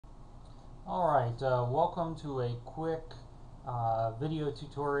Alright, welcome to a quick video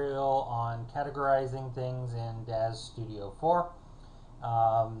tutorial on categorizing things in DS4.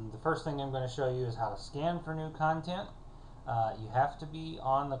 The first thing I'm going to show you is how to scan for new content. You have to be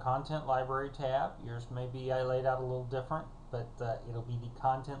on the Content Library tab. Yours may be laid out a little different, but it'll be the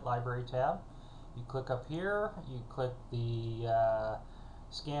Content Library tab. You click up here, you click the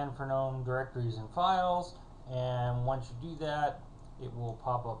Scan for known directories and files, and once you do that, it will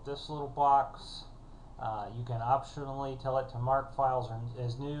pop up this little box. You can optionally tell it to mark files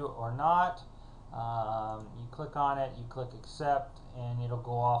as new or not. You click on it, you click accept, and it'll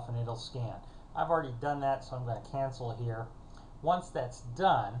go off and it'll scan. I've already done that, so I'm going to cancel here. Once that's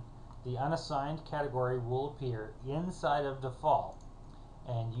done, the unassigned category will appear inside of default,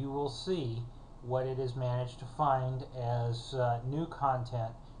 and you will see what it has managed to find as new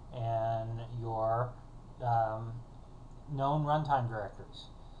content and your known runtime directories.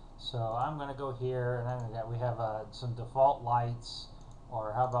 So I'm going to go here, and we have some default lights,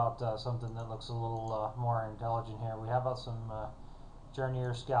 or how about something that looks a little more intelligent here. We have some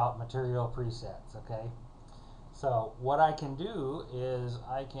Journeyer Scout material presets. Okay, so what I can do is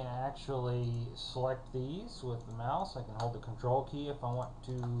I can actually select these with the mouse. I can hold the control key if I want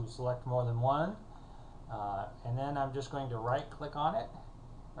to select more than one, and then I'm just going to right click on it.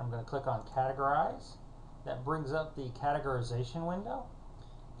 I'm going to click on Categorize. That brings up the categorization window.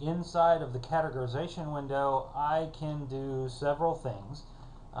 Inside of the categorization window, I can do several things.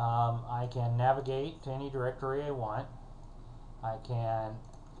 I can navigate to any directory I want. I can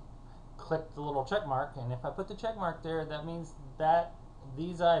click the little check mark, and if I put the check mark there, that means that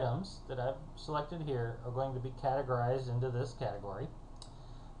these items that I've selected here are going to be categorized into this category.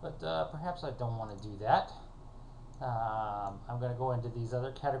 But perhaps I don't want to do that. I'm going to go into these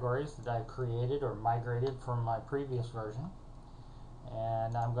other categories that I've created or migrated from my previous version,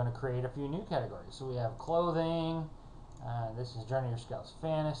 and I'm going to create a few new categories. So we have clothing, this is Journeyer Scouts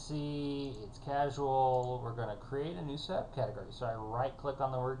Fantasy, it's casual. We're going to create a new subcategory. So I right click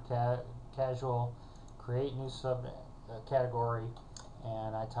on the word casual, create new subcategory,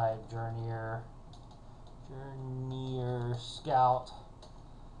 and I type Journeyer Scout,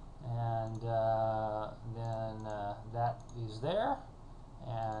 and then that is there,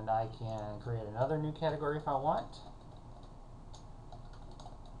 and I can create another new category if I want.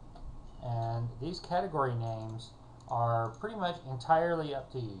 And these category names are pretty much entirely up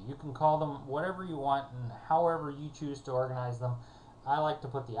to you. You can call them whatever you want and however you choose to organize them. I like to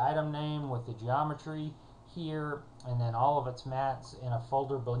put the item name with the geometry here, and then all of its mats in a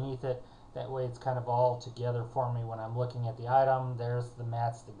folder beneath it. That way it's kind of all together for me when I'm looking at the item. There's the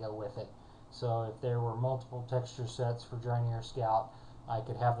mats that go with it. So if there were multiple texture sets for Journeyer Scout, I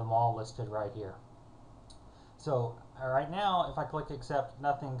could have them all listed right here. So right now, if I click accept,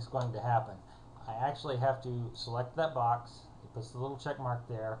 nothing's going to happen. I actually have to select that box. It puts the little check mark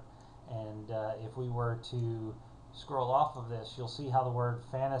there, and if we were to scroll off of this, you'll see how the word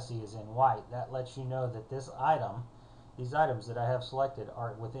fantasy is in white. That lets you know that this item, these items that I have selected,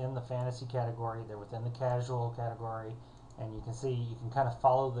 are within the fantasy category. They're within the casual category, and you can see, you can kind of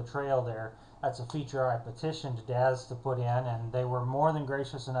follow the trail there. That's a feature I petitioned DAS to put in, and they were more than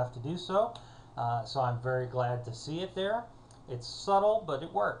gracious enough to do so. So I'm very glad to see it there. It's subtle, but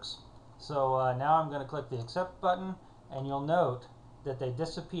it works. So now I'm going to click the accept button, and you'll note that they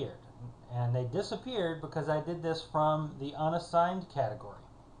disappeared. And they disappeared because I did this from the unassigned category.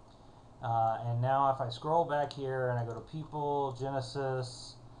 And now if I scroll back here and I go to people,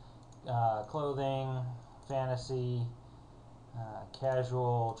 Genesis, clothing, fantasy,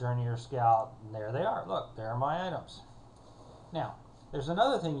 casual, Journeyer Scout, and there they are. Look, there are my items. Now, there's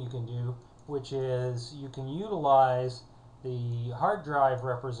another thing you can do, which is you can utilize the hard drive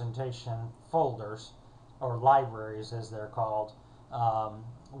representation folders, or libraries as they're called,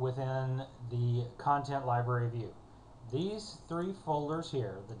 within the Content Library view. These three folders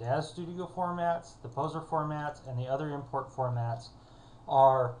here, the DAS Studio formats, the Poser formats, and the other import formats,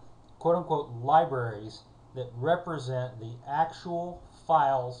 are quote-unquote libraries that represent the actual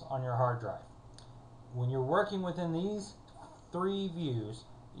files on your hard drive. When you're working within these three views,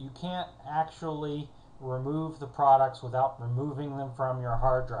 you can't actually remove the products without removing them from your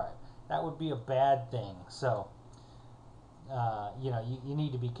hard drive. That would be a bad thing. So you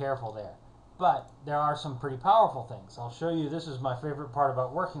need to be careful there. But there are some pretty powerful things. I'll show you. This is my favorite part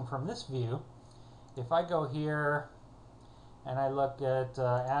about working from this view. If I go here and I look at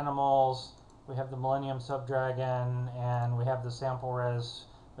animals, we have the Millennium Subdragon, and we have the sample res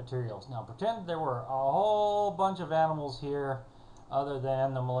materials. Now pretend there were a whole bunch of animals here other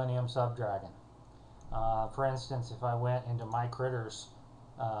than the Millennium Subdragon. For instance, if I went into My Critters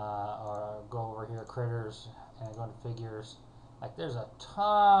or go over here, critters, and I go into figures. Like there's a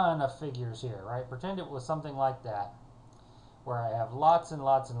ton of figures here, right? Pretend it was something like that, where I have lots and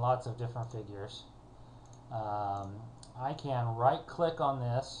lots and lots of different figures. I can right click on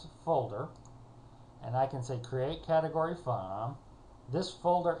this folder and I can say create category from this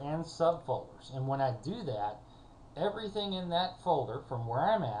folder and subfolders. And when I do that, everything in that folder from where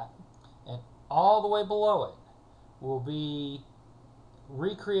I'm at and all the way below it will be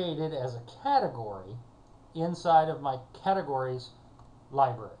recreated as a category inside of my categories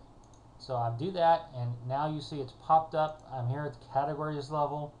library. So I do that, and now you see it's popped up. I'm here at the categories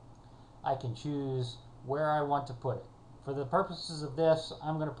level. I can choose where I want to put it. For the purposes of this,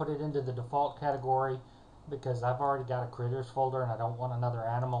 I'm going to put it into the default category because I've already got a critters folder and I don't want another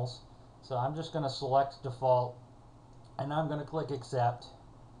animals. So I'm just going to select default and I'm going to click accept.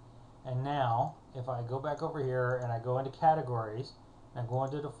 And now if I go back over here and I go into categories and I go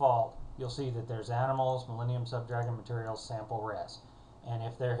into default, you'll see that there's animals, Millennium Subdragon materials, sample res. And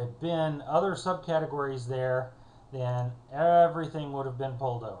if there had been other subcategories there, then everything would have been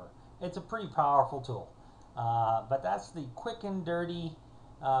pulled over. It's a pretty powerful tool. But that's the quick and dirty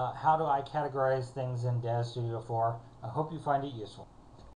how do I categorize things in DS Studio 4. I hope you find it useful.